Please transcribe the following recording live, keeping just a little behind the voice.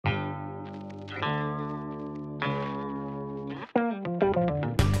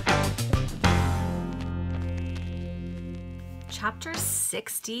Chapter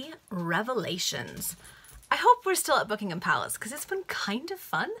 60, Revelations. I hope we're still at Buckingham Palace because it's been kind of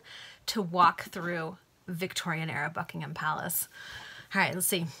fun to walk through Victorian era Buckingham Palace. All right, let's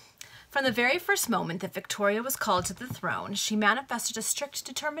see. From the very first moment that Victoria was called to the throne, she manifested a strict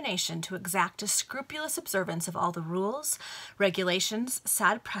determination to exact a scrupulous observance of all the rules, regulations,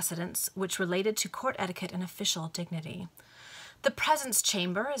 sad precedents which related to court etiquette and official dignity. The presence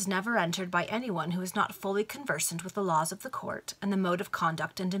chamber is never entered by anyone who is not fully conversant with the laws of the court and the mode of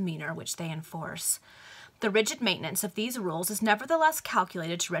conduct and demeanor which they enforce. The rigid maintenance of these rules is nevertheless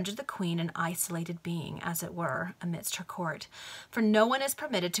calculated to render the queen an isolated being, as it were, amidst her court, for no one is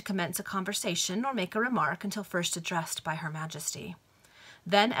permitted to commence a conversation or make a remark until first addressed by her majesty.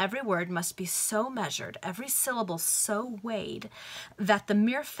 Then every word must be so measured, every syllable so weighed, that the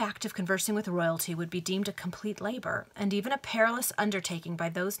mere fact of conversing with royalty would be deemed a complete labor, and even a perilous undertaking by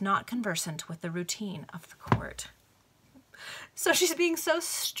those not conversant with the routine of the court. So she's being so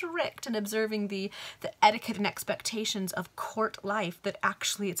strict in observing the etiquette and expectations of court life that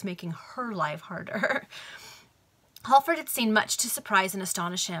actually it's making her life harder. Halford had seen much to surprise and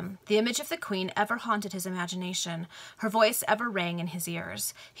astonish him. The image of the queen ever haunted his imagination. Her voice ever rang in his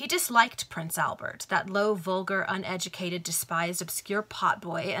ears. He disliked Prince Albert. That low, vulgar, uneducated, despised, obscure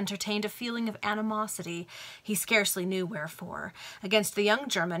potboy entertained a feeling of animosity, he scarcely knew wherefore, against the young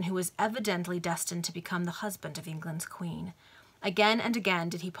German who was evidently destined to become the husband of England's queen. Again and again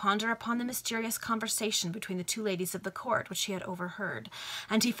did he ponder upon the mysterious conversation between the two ladies of the court which he had overheard,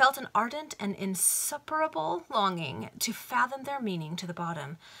 and he felt an ardent and insuperable longing to fathom their meaning to the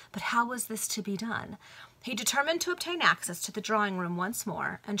bottom. But how was this to be done? He determined to obtain access to the drawing-room once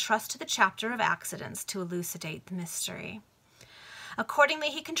more, and trust to the chapter of accidents to elucidate the mystery. Accordingly,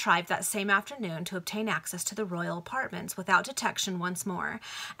 he contrived that same afternoon to obtain access to the royal apartments without detection once more,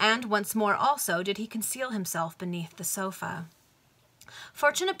 and once more also did he conceal himself beneath the sofa.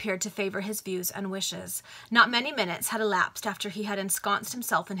 Fortune appeared to favor his views and wishes. Not many minutes had elapsed after he had ensconced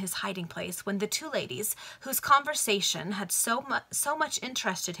himself in his hiding place when the two ladies, whose conversation had so much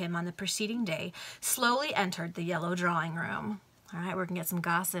interested him on the preceding day, slowly entered the yellow drawing-room. All right, we're going to get some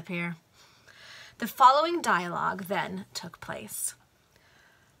gossip here. The following dialogue then took place.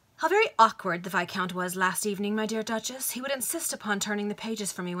 How very awkward the Viscount was last evening, my dear Duchess. He would insist upon turning the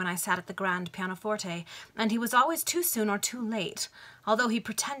pages for me when I sat at the grand pianoforte, and he was always too soon or too late, although he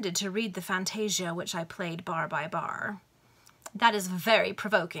pretended to read the fantasia which I played bar by bar. That is very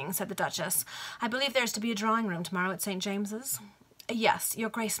provoking, said the Duchess. I believe there is to be a drawing-room tomorrow at St. James's. Yes, your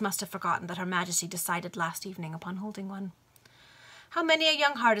Grace must have forgotten that Her Majesty decided last evening upon holding one. How many a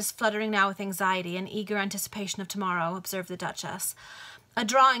young heart is fluttering now with anxiety and eager anticipation of tomorrow, observed the Duchess. A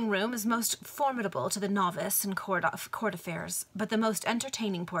drawing-room is most formidable to the novice in court affairs, but the most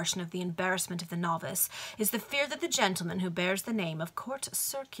entertaining portion of the embarrassment of the novice is the fear that the gentleman who bears the name of court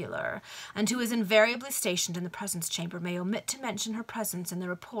circular, and who is invariably stationed in the presence chamber, may omit to mention her presence in the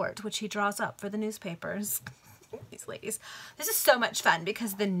report which he draws up for the newspapers. These ladies. This is so much fun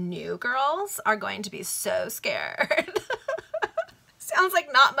because the new girls are going to be so scared. Sounds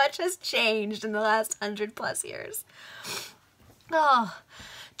like not much has changed in the last 100+ years. Oh,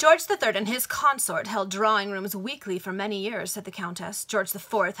 George III and his consort held drawing-rooms weekly for many years, said the Countess. George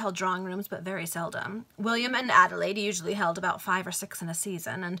IV held drawing-rooms, but very seldom. William and Adelaide usually held about 5 or 6 in a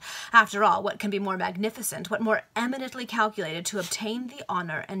season, and after all, what can be more magnificent, what more eminently calculated to obtain the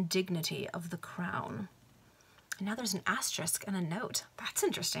honor and dignity of the crown? And now there's an asterisk and a note. That's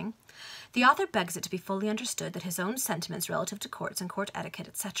interesting. The author begs it to be fully understood that his own sentiments relative to courts and court etiquette,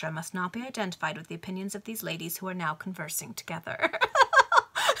 etc., must not be identified with the opinions of these ladies who are now conversing together.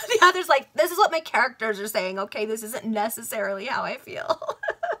 The author's like, this is what my characters are saying. Okay, this isn't necessarily how I feel.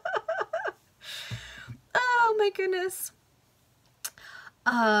 Oh my goodness.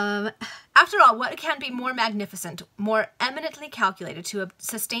 After all, what can be more magnificent, more eminently calculated to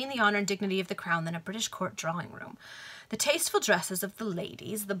sustain the honor and dignity of the crown than a British court drawing-room? The tasteful dresses of the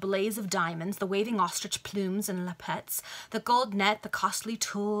ladies, the blaze of diamonds, the waving ostrich plumes and lappets, the gold net, the costly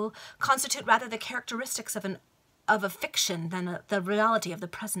tulle, constitute rather the characteristics of a fiction than the reality of the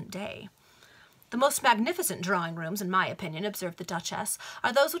present day. The most magnificent drawing-rooms, in my opinion, observed the Duchess,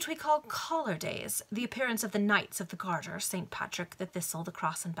 are those which we call collar days, the appearance of the Knights of the Garter, St. Patrick, the Thistle, the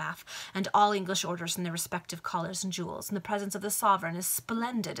Cross and Bath, and all English orders in their respective collars and jewels, and the presence of the sovereign is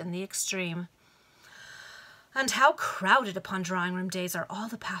splendid in the extreme. And how crowded upon drawing-room days are all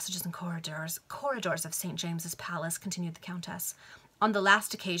the passages and corridors of St. James's Palace, continued the Countess. On the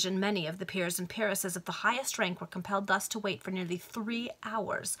last occasion, many of the peers and peeresses of the highest rank were compelled thus to wait for nearly 3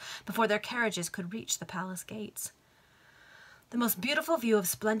 hours before their carriages could reach the palace gates. The most beautiful view of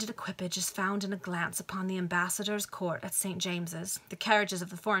splendid equipage is found in a glance upon the ambassador's court at St. James's, the carriages of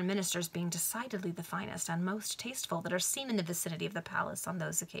the foreign ministers being decidedly the finest and most tasteful that are seen in the vicinity of the palace on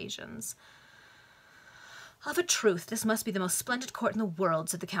those occasions. Of a truth, this must be the most splendid court in the world,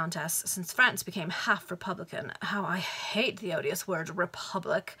 said the Countess, since France became half republican. How I hate the odious word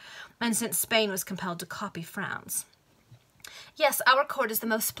republic, and since Spain was compelled to copy France. Yes, our court is the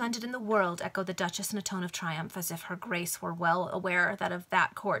most splendid in the world, echoed the Duchess in a tone of triumph, as if her Grace were well aware that of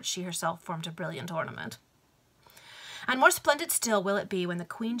that court she herself formed a brilliant ornament. And more splendid still will it be when the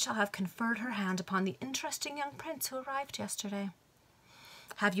Queen shall have conferred her hand upon the interesting young prince who arrived yesterday.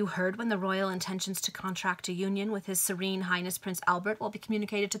 Have you heard when the royal intentions to contract a union with His Serene Highness Prince Albert will be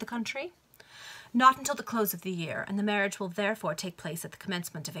communicated to the country? Not until the close of the year, and the marriage will therefore take place at the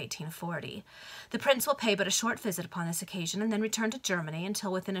commencement of 1840. The prince will pay but a short visit upon this occasion, and then return to Germany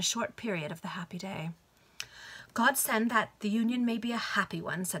until within a short period of the happy day. God send that the union may be a happy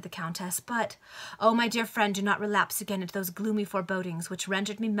one, said the Countess, but, oh, my dear friend, do not relapse again into those gloomy forebodings which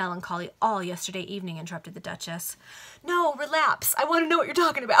rendered me melancholy all yesterday evening, interrupted the Duchess. No, relapse. I want to know what you're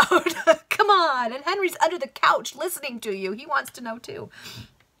talking about. Come on, and Henry's under the couch listening to you. He wants to know too.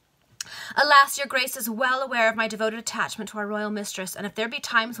 Alas, your Grace is well aware of my devoted attachment to our royal mistress, and if there be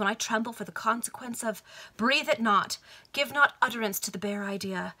times when I tremble for the consequence of breathe it not, give not utterance to the bare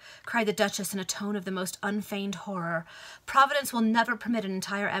idea, cried the Duchess in a tone of the most unfeigned horror. Providence will never permit an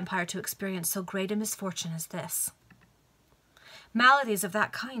entire empire to experience so great a misfortune as this. Maladies of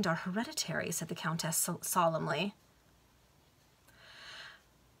that kind are hereditary, said the Countess solemnly.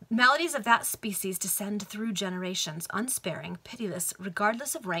 Maladies of that species descend through generations, unsparing, pitiless,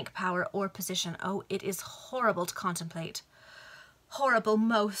 regardless of rank, power, or position. Oh, it is horrible to contemplate. Horrible,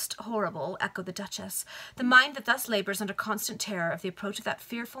 most horrible, echoed the Duchess. The mind that thus labors under constant terror of the approach of that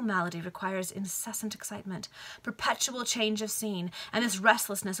fearful malady requires incessant excitement, perpetual change of scene, and this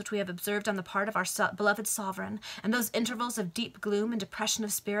restlessness which we have observed on the part of our beloved sovereign, and those intervals of deep gloom and depression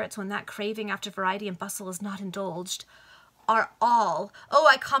of spirits when that craving after variety and bustle is not indulged, are all, oh,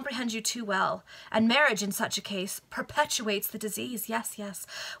 I comprehend you too well, and marriage in such a case perpetuates the disease. Yes, yes,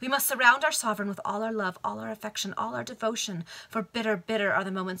 we must surround our sovereign with all our love, all our affection, all our devotion, for bitter, bitter are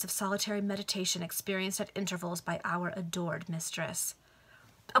the moments of solitary meditation experienced at intervals by our adored mistress.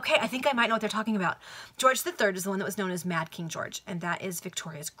 Okay, I think I might know what they're talking about. George III is the one that was known as Mad King George, and that is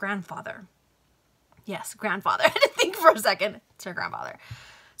Victoria's grandfather. Yes, grandfather. I had to think for a second. It's her grandfather.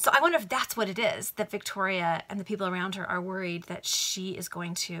 So I wonder if that's what it is, that Victoria and the people around her are worried that she is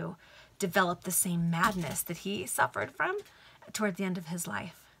going to develop the same madness that he suffered from toward the end of his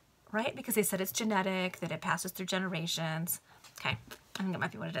life, right? Because they said it's genetic, that it passes through generations. Okay, I think that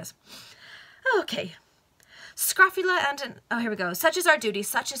might be what it is. Okay. Scrofula and oh, here we go. Such is our duty,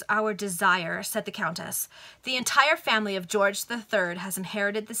 such is our desire, said the Countess. The entire family of George III has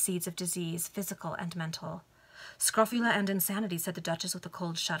inherited the seeds of disease, physical and mental. Scrofula and insanity, said the Duchess with a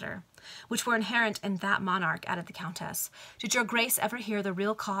cold shudder, which were inherent in that monarch, added the Countess. Did your Grace ever hear the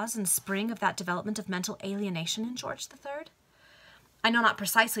real cause and spring of that development of mental alienation in George III? I know not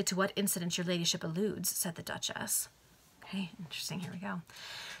precisely to what incident your ladyship alludes, said the Duchess. Okay, interesting, here we go.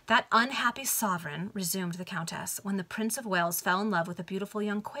 That unhappy sovereign, resumed the Countess, when the Prince of Wales fell in love with a beautiful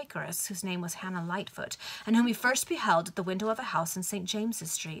young Quakeress whose name was Hannah Lightfoot, and whom he first beheld at the window of a house in St.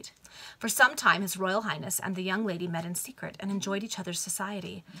 James's Street. For some time his Royal Highness and the young lady met in secret and enjoyed each other's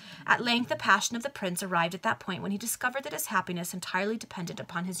society. At length the passion of the prince arrived at that point when he discovered that his happiness entirely depended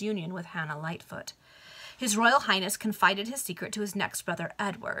upon his union with Hannah Lightfoot. His Royal Highness confided his secret to his next brother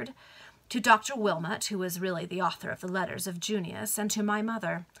Edward, to Dr. Wilmot, who was really the author of the letters of Junius, and to my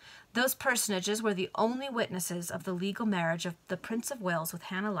mother. Those personages were the only witnesses of the legal marriage of the Prince of Wales with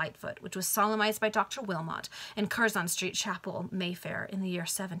Hannah Lightfoot, which was solemnized by Dr. Wilmot in Curzon Street Chapel, Mayfair, in the year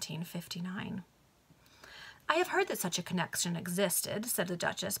 1759. I have heard that such a connection existed, said the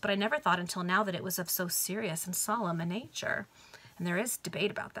Duchess, but I never thought until now that it was of so serious and solemn a nature. And there is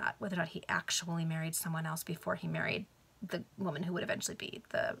debate about that, whether or not he actually married someone else before he married the woman who would eventually be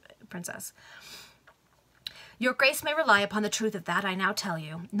the princess. Your Grace may rely upon the truth of that, I now tell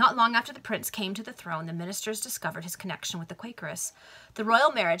you. Not long after the prince came to the throne, the ministers discovered his connection with the Quakeress. The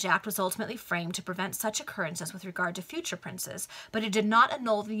Royal Marriage Act was ultimately framed to prevent such occurrences with regard to future princes, but it did not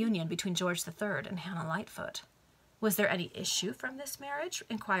annul the union between George III and Hannah Lightfoot. Was there any issue from this marriage?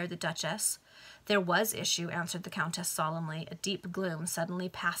 Inquired the Duchess. There was issue, answered the Countess solemnly, a deep gloom suddenly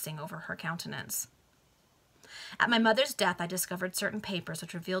passing over her countenance. At my mother's death, I discovered certain papers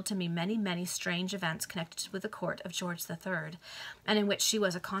which revealed to me many, many strange events connected with the court of George III, and in which she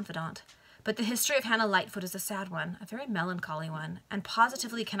was a confidant. But the history of Hannah Lightfoot is a sad one, a very melancholy one, and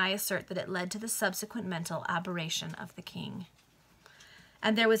positively can I assert that it led to the subsequent mental aberration of the king.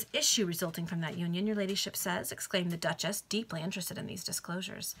 And there was issue resulting from that union, your ladyship says, exclaimed the Duchess, deeply interested in these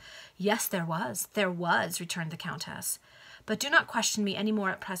disclosures. Yes, there was, returned the Countess. But do not question me any more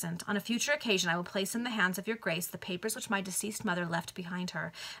at present. On a future occasion I will place in the hands of your grace the papers which my deceased mother left behind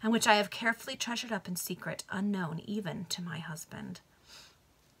her, and which I have carefully treasured up in secret, unknown even to my husband.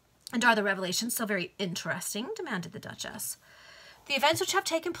 And are the revelations so very interesting? Demanded the Duchess. The events which have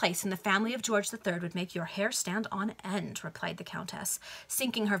taken place in the family of George III would make your hair stand on end, replied the Countess,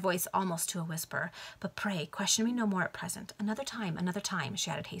 sinking her voice almost to a whisper. But pray, question me no more at present. Another time,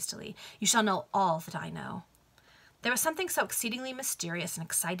 she added hastily. You shall know all that I know. There was something so exceedingly mysterious and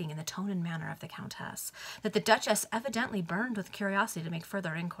exciting in the tone and manner of the Countess that the Duchess evidently burned with curiosity to make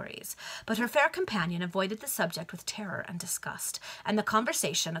further inquiries, but her fair companion avoided the subject with terror and disgust, and the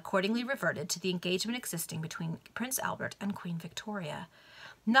conversation accordingly reverted to the engagement existing between Prince Albert and Queen Victoria.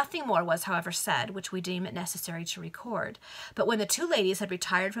 Nothing more was, however, said, which we deem it necessary to record, but when the two ladies had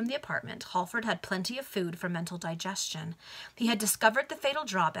retired from the apartment, Halford had plenty of food for mental digestion. He had discovered the fatal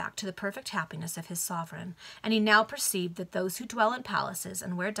drawback to the perfect happiness of his sovereign, and he now perceived that those who dwell in palaces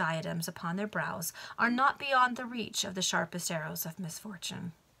and wear diadems upon their brows are not beyond the reach of the sharpest arrows of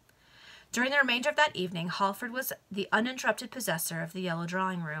misfortune. During the remainder of that evening, Halford was the uninterrupted possessor of the yellow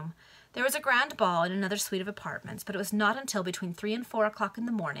drawing-room. There was a grand ball in another suite of apartments, but it was not until between 3 and 4 o'clock in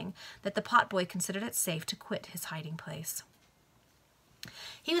the morning that the potboy considered it safe to quit his hiding-place.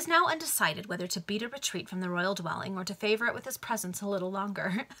 He was now undecided whether to beat a retreat from the royal dwelling or to favor it with his presence a little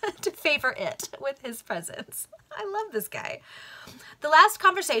longer. To favor it with his presence. I love this guy. The last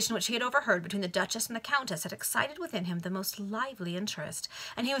conversation which he had overheard between the Duchess and the Countess had excited within him the most lively interest,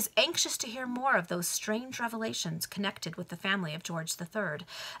 and he was anxious to hear more of those strange revelations connected with the family of George III,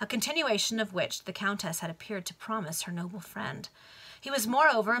 a continuation of which the Countess had appeared to promise her noble friend. He was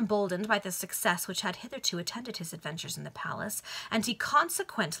moreover emboldened by the success which had hitherto attended his adventures in the palace, and he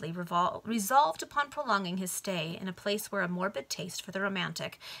consequently resolved upon prolonging his stay in a place where a morbid taste for the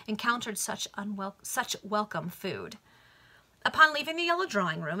romantic encountered such welcome food. Upon leaving the yellow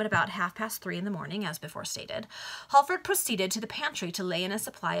drawing-room at about 3:30 in the morning, as before stated, Halford proceeded to the pantry to lay in a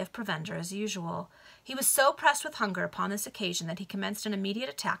supply of provender as usual. He was so pressed with hunger upon this occasion that he commenced an immediate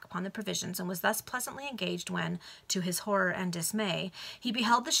attack upon the provisions, and was thus pleasantly engaged when, to his horror and dismay, he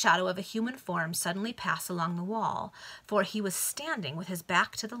beheld the shadow of a human form suddenly pass along the wall, for he was standing with his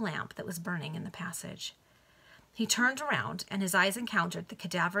back to the lamp that was burning in the passage. He turned around, and his eyes encountered the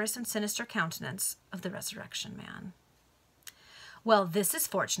cadaverous and sinister countenance of the Resurrection Man. "Well, this is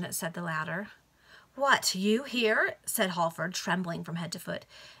fortunate," said the latter. "What, you here?" said Halford, trembling from head to foot.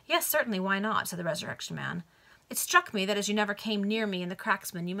 "Yes, certainly, why not?" said the Resurrection Man. "It struck me that as you never came near me in the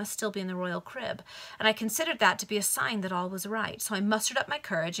Cracksman, you must still be in the royal crib, and I considered that to be a sign that all was right, so I mustered up my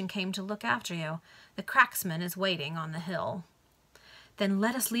courage and came to look after you. The Cracksman is waiting on the hill." "Then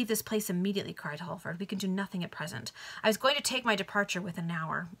let us leave this place immediately," cried Halford. "We can do nothing at present. I was going to take my departure within an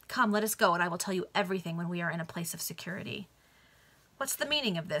hour. Come, let us go, and I will tell you everything when we are in a place of security." "What's the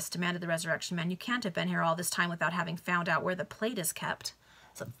meaning of this?" demanded the Resurrection Man. "You can't have been here all this time without having found out where the plate is kept."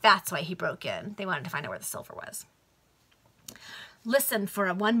 So that's why he broke in. They wanted to find out where the silver was. "Listen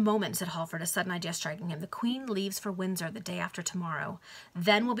for one moment," said Halford, a sudden idea striking him. "The Queen leaves for Windsor the day after tomorrow.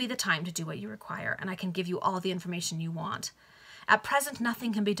 Then will be the time to do what you require, and I can give you all the information you want. At present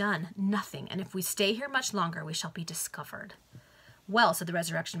nothing can be done, nothing, and if we stay here much longer we shall be discovered." "Well," said the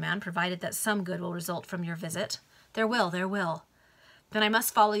Resurrection Man, "provided that some good will result from your visit." There will. "Then I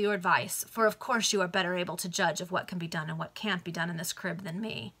must follow your advice, for of course you are better able to judge of what can be done and what can't be done in this crib than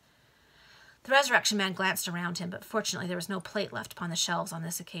me." The Resurrection Man glanced around him, but fortunately there was no plate left upon the shelves on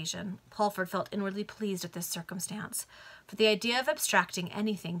this occasion. Halford felt inwardly pleased at this circumstance, for the idea of abstracting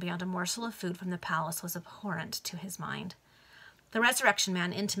anything beyond a morsel of food from the palace was abhorrent to his mind. The Resurrection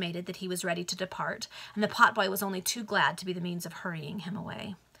Man intimated that he was ready to depart, and the potboy was only too glad to be the means of hurrying him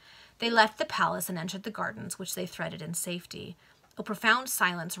away. They left the palace and entered the gardens, which they threaded in safety. A profound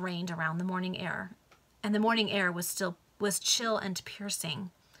silence reigned around the morning air, and the morning air was chill and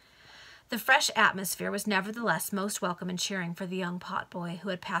piercing. The fresh atmosphere was nevertheless most welcome and cheering for the young potboy, who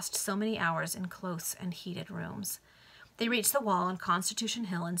had passed so many hours in close and heated rooms. They reached the wall on Constitution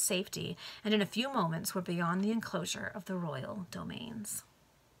Hill in safety, and in a few moments were beyond the enclosure of the royal domains.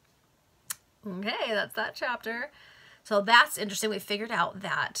 Okay, that's that chapter. So that's interesting. We figured out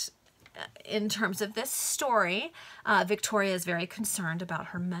that in terms of this story, Victoria is very concerned about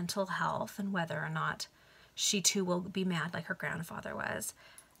her mental health and whether or not she too will be mad like her grandfather was.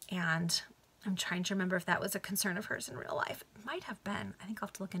 And I'm trying to remember if that was a concern of hers in real life. It might have been. I think I'll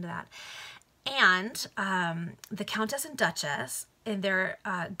have to look into that. And the Countess and Duchess, in their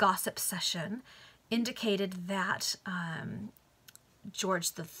gossip session, indicated that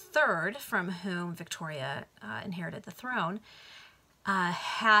George III, from whom Victoria inherited the throne,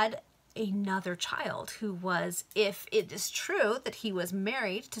 had another child who was, if it is true that he was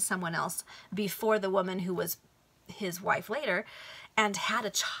married to someone else before the woman who was his wife later, and had a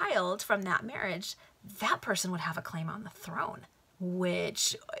child from that marriage, that person would have a claim on the throne,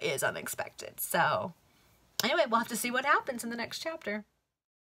 which is unexpected. So anyway, we'll have to see what happens in the next chapter.